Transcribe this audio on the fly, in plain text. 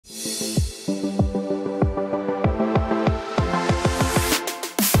Hi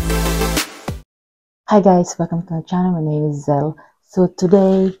guys, welcome to my channel. My name is Zell. So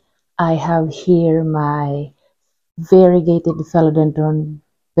today I have here my variegated philodendron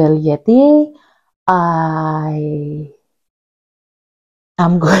Billiettiae. I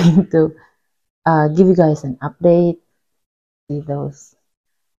am going to give you guys an update. See those?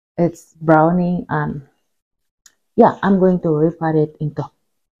 It's browning, and yeah, I'm going to repot it into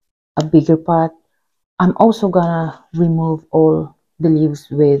a bigger pot. I'm also gonna remove all the leaves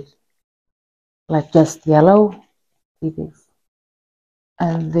with like just yellow. See this?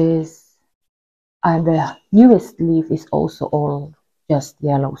 And this. And the newest leaf is also all just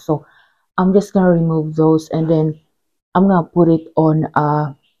yellow, so I'm just gonna remove those, and then I'm gonna put it on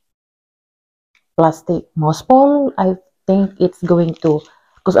a plastic moss ball. I think it's going to,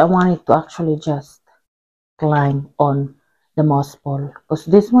 because I want it to actually just climb on the moss ball, because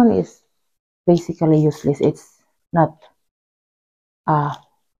this one is basically useless. It's not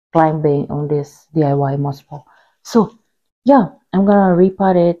climbing on this DIY moss ball. So yeah, I'm gonna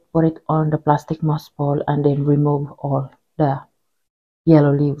repot it, put it on the plastic moss ball, and then remove all the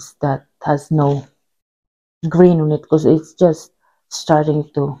yellow leaves that has no green on it, because it's just starting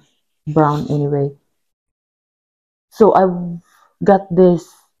to brown anyway. So I got this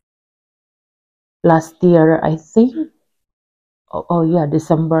last year, I think. Oh yeah,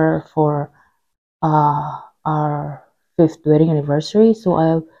 December, for our 5th wedding anniversary. So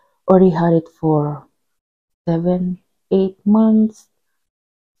I've already had it for 7-8 months.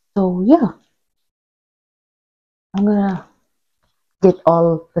 So yeah, I'm gonna get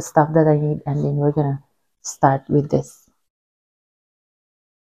all the stuff that I need, and then we're gonna start with this.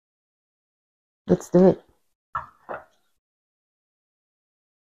 Let's do it.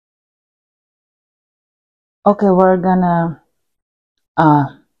 Okay, we're gonna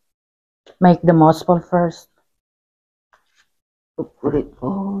make the moss ball first. Put it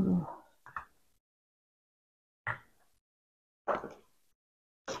all.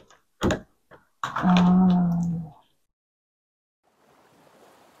 Um,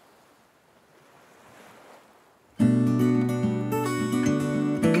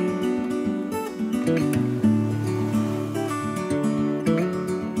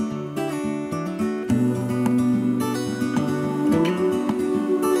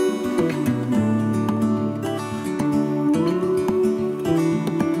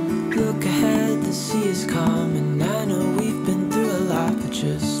 Look ahead, the sea is calm, and I know we've been through a lot, but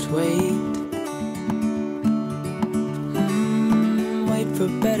just wait. Wait for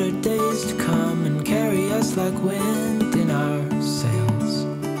better days to come and carry us like wind in our sails.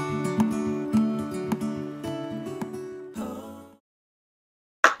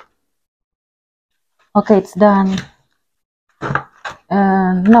 okay, it's done.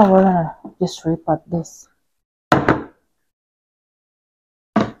 And now we're gonna just repot this.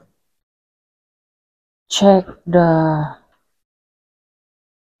 Check the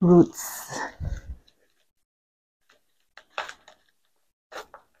roots.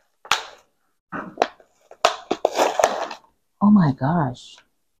 Oh my gosh.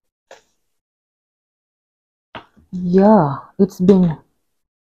 Yeah, it's been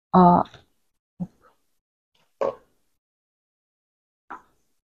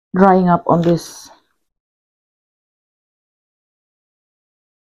drying up on this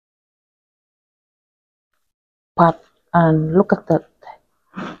pot, and look at that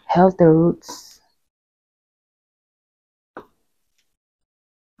healthy roots.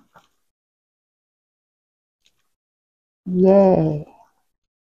 Yay.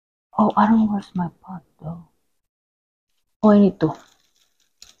 Oh, I don't know where's my pot though. Oh, I need to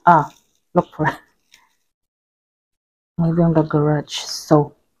look for it. Maybe on the garage.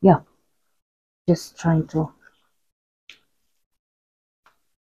 So yeah, just trying to.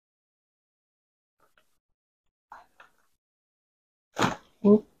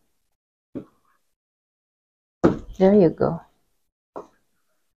 Oop, there you go.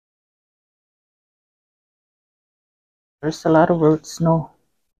 There's a lot of roots. No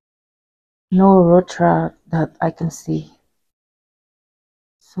root rot that I can see.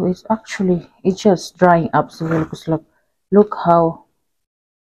 So it's just drying up. So look how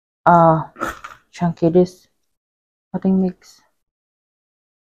chunky this potting mix.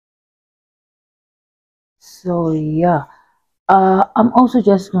 So yeah, I'm also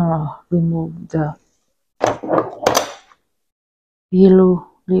just gonna remove the yellow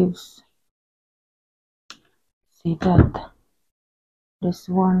leaves. See that? This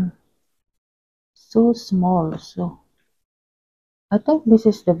one so small. So I think this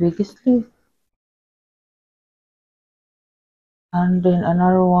is the biggest leaf. And then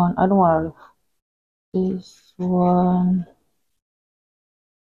another one, I don't want this one.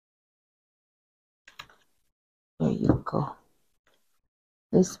 There you go.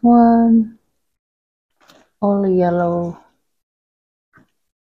 This one, all yellow,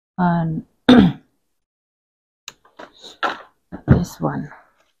 and this one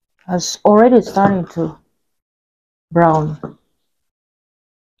has already starting to brown.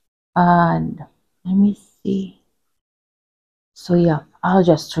 And let me see. So yeah, I'll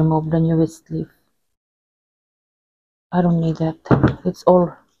just remove the newest leaf. I don't need that. It's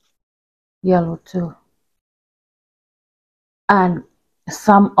all yellow too. And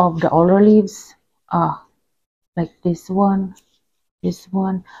some of the older leaves are like this one,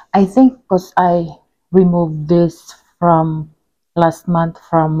 I think because I removed this from last month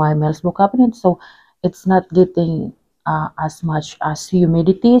from my Mel's book cabinet, so it's not getting as much as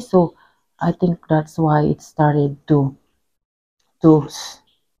humidity, so I think that's why it started to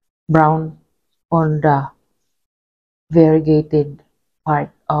brown on the variegated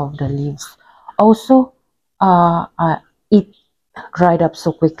part of the leaves. Also, it dried up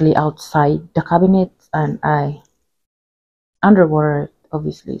so quickly outside the cabinet, and I underwater it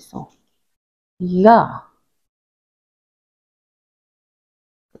obviously, so yeah.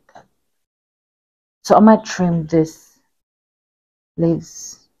 So I might trim this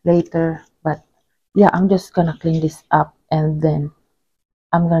leaves later, but yeah, I'm just gonna clean this up and then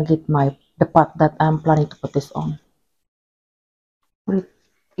I'm gonna get the pot that I'm planning to put this on. Put it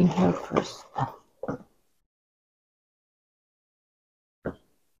in here first.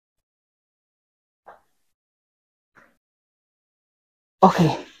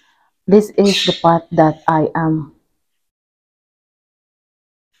 Okay, this is the pot that I am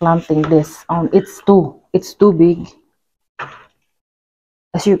planting this on. It's too big,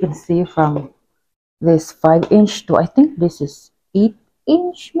 as you can see from this 5-inch to, I think this is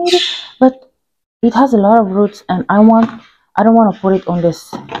 8-inch maybe, but it has a lot of roots, and I don't want to put it on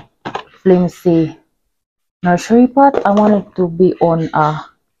this flimsy nursery pot. I want it to be on a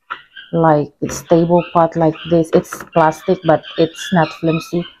like stable pot like this. It's plastic, but it's not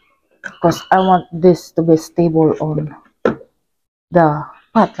flimsy, because I want this to be stable on the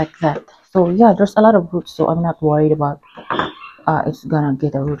pot like that. So yeah, there's a lot of roots, so I'm not worried about it's gonna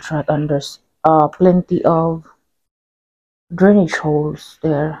get a root right, and there's plenty of drainage holes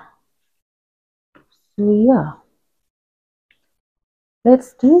there. So yeah,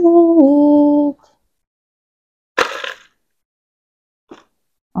 let's do it.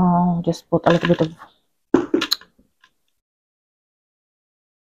 Just put a little bit of,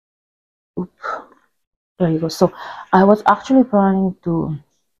 oop, there you go. So I was actually planning to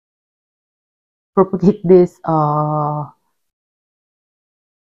propagate this on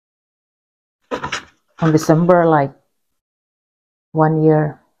December, like 1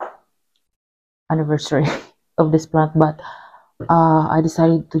 year anniversary of this plant, but I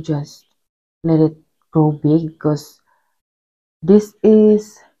decided to just let it grow big, because this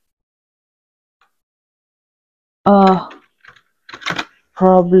is uh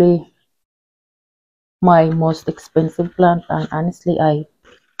probably my most expensive plant, and honestly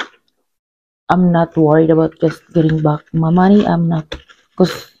I'm not worried about just getting back my money. I'm not,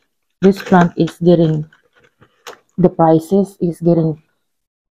 because this plant is getting, the prices is getting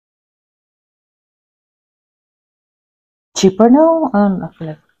cheaper now, and I feel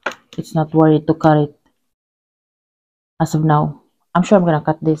like it's not worried to cut it as of now. I'm sure I'm gonna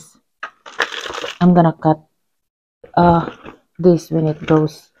cut this. I'm gonna cut uh this when it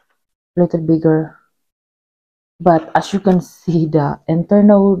grows a little bigger. But as you can see, the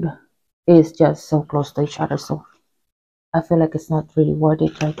internode is just so close to each other, so I feel like it's not really worth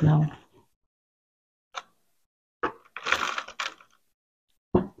it right now.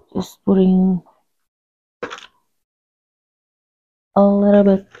 Just putting a little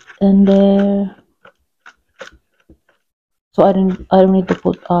bit in there, so I don't need to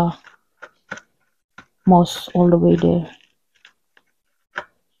put moss all the way there.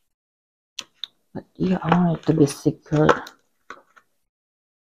 But yeah, I want it to be secured.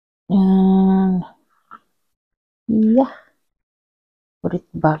 And yeah, put it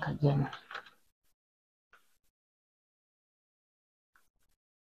back again.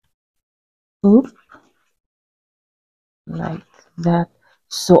 Oop, like that.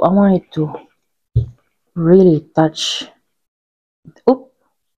 So I want it to really touch, oop,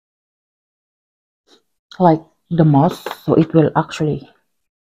 like the moss, so it will actually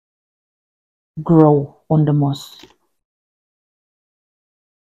grow on the moss.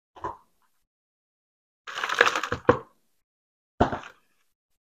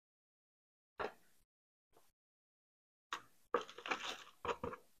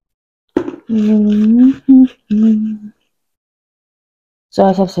 So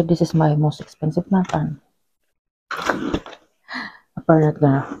as I've said, this is my most expensive plant, and I'm probably not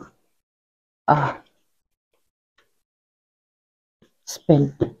gonna uh,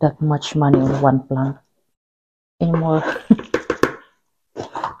 spend that much money on one plant anymore.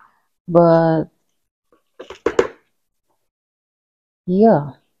 But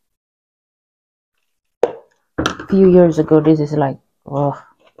yeah, a few years ago, this is like, oh,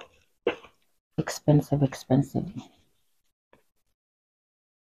 expensive.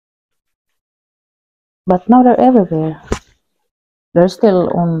 But now they're everywhere. They're still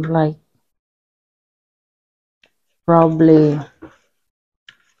on like probably,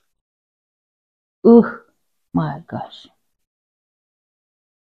 oh my gosh,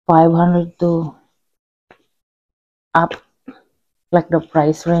 500 to up, like the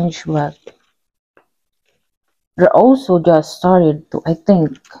price range. But they're also just started to, I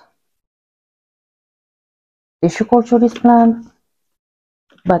think, tissue culture this plant.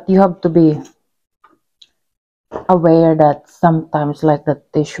 But you have to be aware that sometimes, like the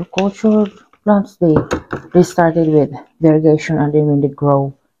tissue culture plants, they started with variegation, and then when they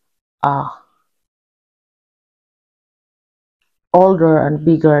grow uh older and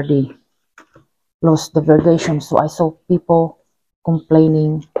bigger, they lost the variegation. So I saw people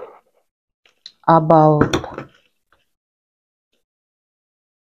complaining about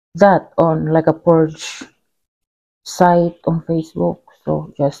that on like a purge site on Facebook.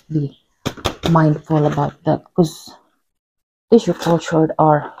 So just be mindful about that, because tissue cultured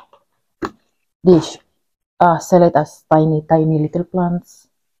are dish sell it as tiny little plants,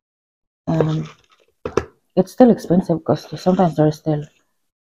 and it's still expensive because sometimes they're still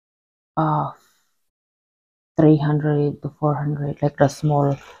uh 300 to 400, like the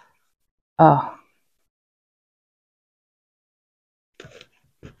small uh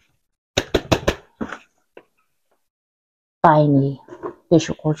tiny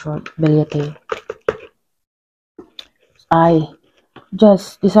tissue cultured Billietiae. I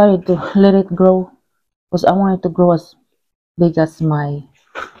just decided to let it grow because I wanted to grow as big as my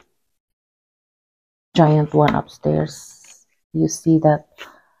giant one upstairs. You see that?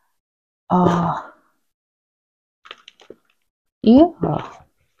 Uh, yeah.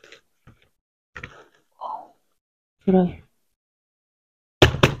 Should I?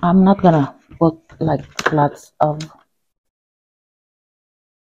 I'm not gonna put like lots of,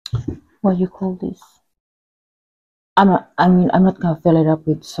 what you call this? I'm not gonna fill it up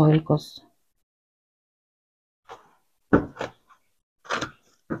with soil because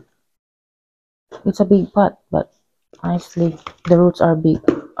it's a big pot. But honestly, the roots are big,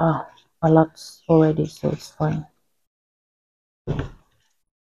 a lot already, so it's fine.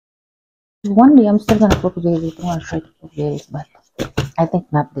 One day I'm still gonna propagate it. I wanna try to propagate it, but I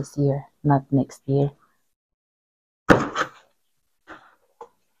think not this year, not next year.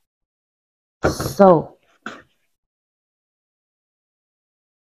 So,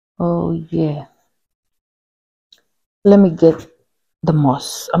 oh yeah, let me get the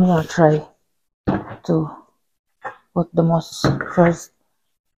moss. I'm gonna try to put the moss first.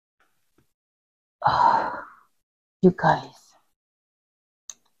 You guys,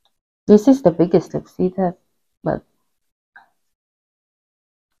 this is the biggest. Let's see that, but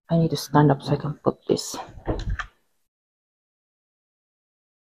I need to stand up so I can put this.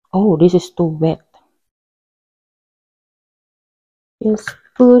 Oh, this is too wet. Just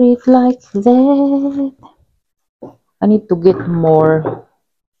put it like that. I need to get more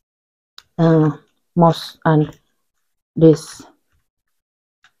moss and this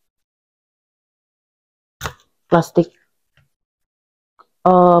plastic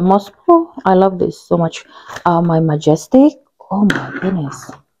moss. Oh, I love this so much. My majestic. Oh my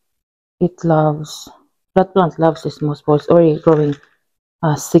goodness, it loves, that plant loves this moss ball. It's already growing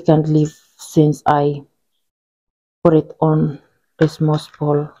a second leaf since I put it on this moss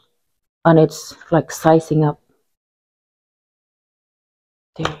ball, and it's like sizing up.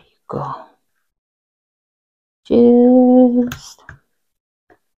 There you go. Just,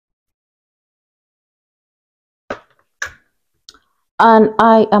 and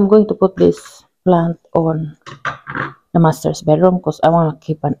I am going to put this plant on the master's bedroom because I want to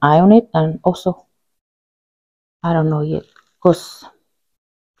keep an eye on it, and also I don't know yet because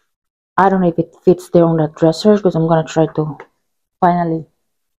I don't know if it fits there on the dresser, because I'm gonna try to finally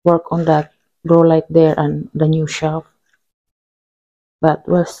work on that grow light there and the new shelf, but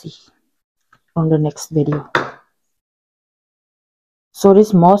we'll see on the next video. So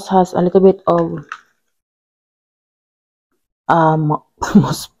this moss has a little bit of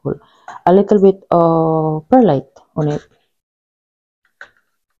moss ball, a little bit of perlite on it.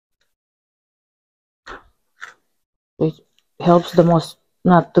 helps the most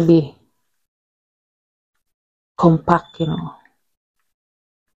not to be compact,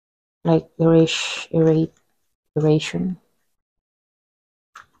 like aeration.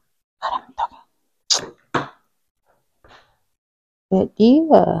 What am I talking? But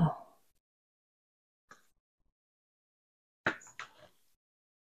yeah,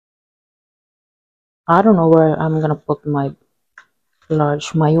 I don't know where I'm gonna put my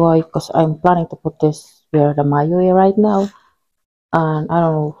large mayoi because I'm planning to put this where the mayoi right now, and I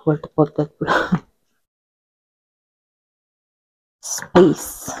don't know where to put that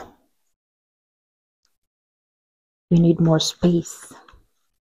space. We need more space.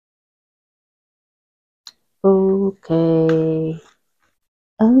 Okay.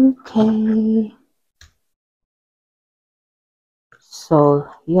 Okay. So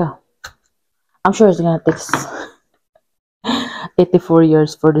yeah, I'm sure it's gonna take 84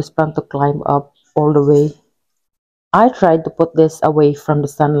 years for this plant to climb up all the way. I tried to put this away from the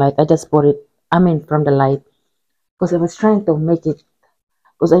sunlight. I just put it, I mean, from the light, because I was trying to make it,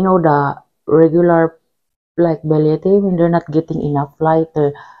 because I know the regular like Bellietae, when they're not getting enough light,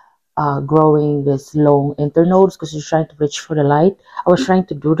 they're growing this long internodes because you're trying to reach for the light. I was trying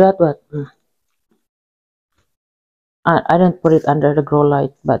to do that, but I didn't put it under the grow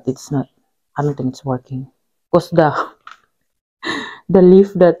light, but it's not, I don't think it's working. Because the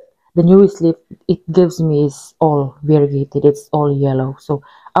leaf that, the newest leaf it gives me is all variegated, it's all yellow. So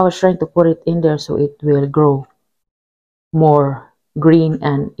I was trying to put it in there so it will grow more green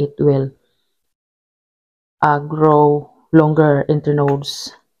and it will grow longer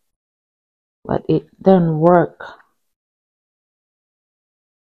internodes, but it didn't work.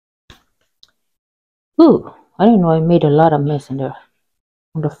 Ooh, I didn't know I made a lot of mess in there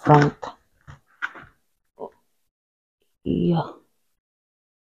on the front. Yeah,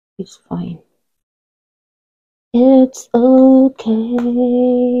 it's fine. It's okay.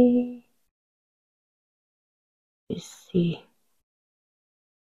 Let's see.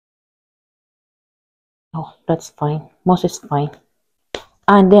 Oh, that's fine. Most is fine.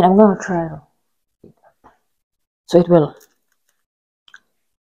 And then I'm gonna try. So it will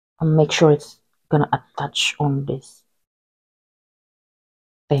make sure it's gonna attach on this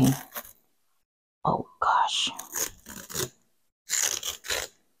thing. Oh gosh.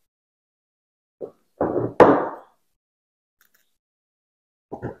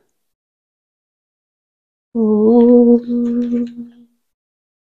 Ooh.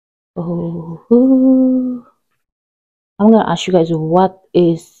 Oh. Ooh. I'm gonna ask you guys, what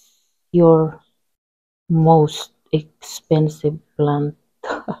is your most expensive plant?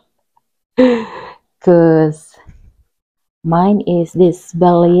 Because mine is this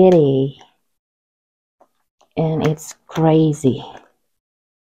Bellietty, and it's crazy.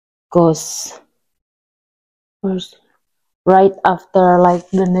 Because first, right after like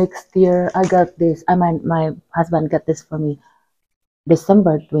the next year, I got this. I mean, my husband got this for me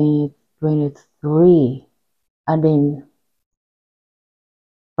December 2023, and then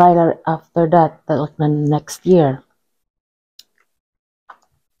right after that, like the next year,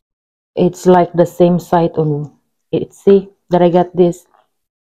 it's like the same site on it. See that I got this.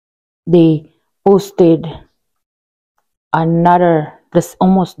 They posted another, this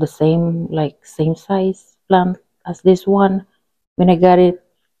almost the same, like same size plant as this one. When I got it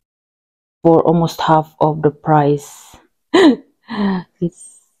for almost half of the price.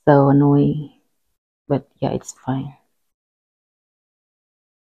 It's so annoying, but yeah, it's fine.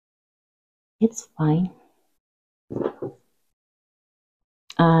 It's fine.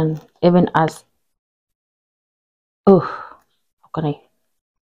 And even as, oh, how can I?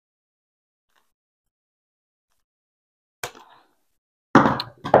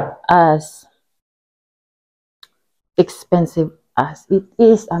 As expensive as it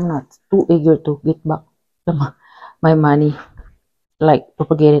is, I'm not too eager to get back my money, like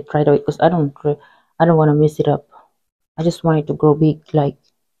propagate it right away, because I don't want to mess it up. I just want it to grow big like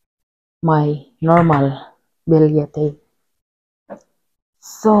my normal Billiete.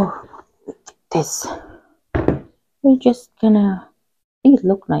 So this, we're just gonna, I think it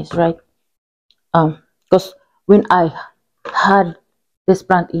look nice, right? Because when I had this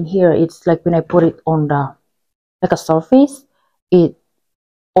plant in here, it's like when I put it on the like a surface, it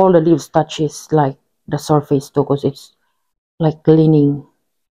all the leaves touches like the surface too, because it's like leaning,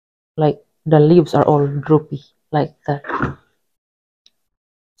 like the leaves are all droopy like that.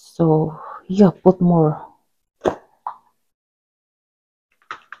 So yeah, put more.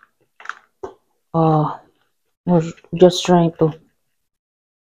 Uh, we're just trying to,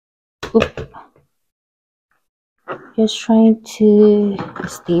 oop, just trying to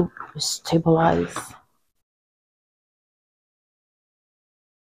stabilize.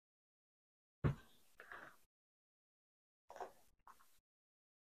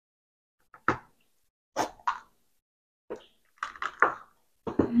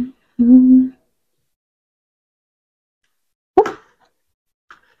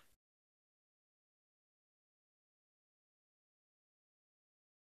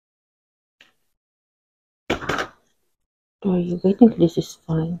 I think this is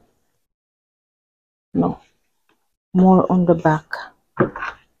fine. No, more on the back.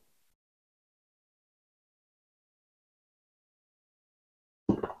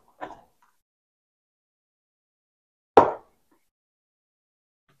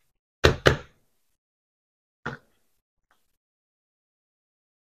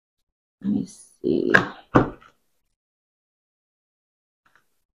 Let me see.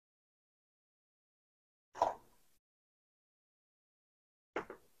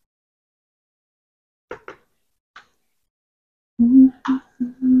 There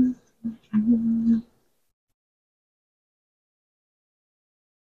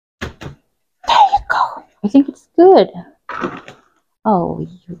you go. I think it's good. Oh,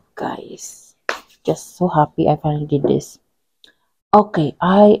 you guys. Just so happy I finally did this. Okay,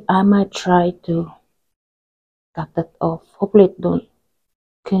 I might try to cut that off. Hopefully it don't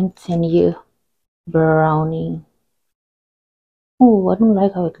continue browning. Oh, I don't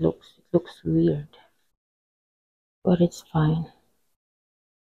like how it looks. It looks weird. But it's fine.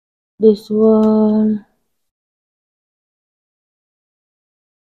 This one.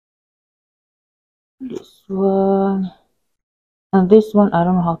 This one. And this one, I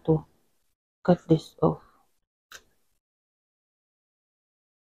don't know how to cut this off.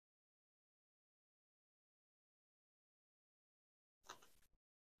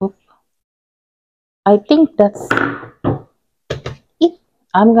 Oop. I think that's it.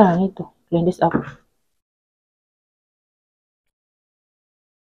 I'm gonna need to clean this up.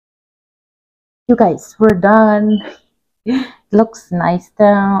 You guys, we're done. Looks nice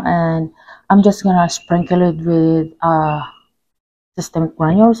now, and I'm just gonna sprinkle it with systemic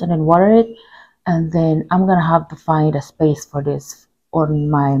granules and then water it, and then I'm gonna have to find a space for this on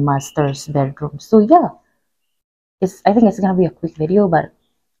my master's bedroom. So yeah, I think it's gonna be a quick video, but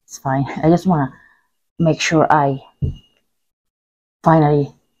it's fine. I just wanna make sure I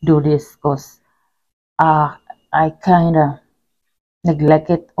finally do this because uh I kind of neglect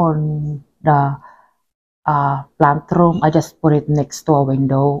it on the plant room. I just put it next to a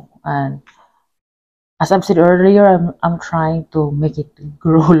window, and as I've said earlier, I'm trying to make it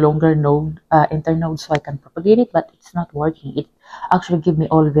grow longer internode so I can propagate it, but it's not working. It actually give me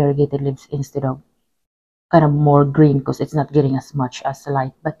all variegated leaves instead of kind of more green because it's not getting as much as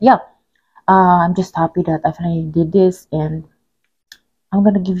light. But yeah, I'm just happy that I finally did this, and I'm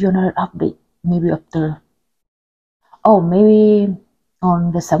gonna give you another update maybe after, oh, maybe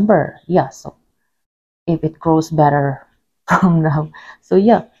on December. Yeah, so if it grows better from now. So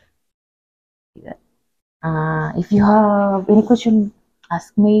yeah, if you have any question,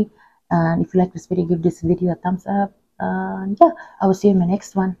 ask me. And if you like this video, give this video a thumbs up. Yeah, I will see you in my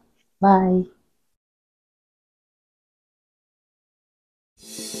next one. Bye.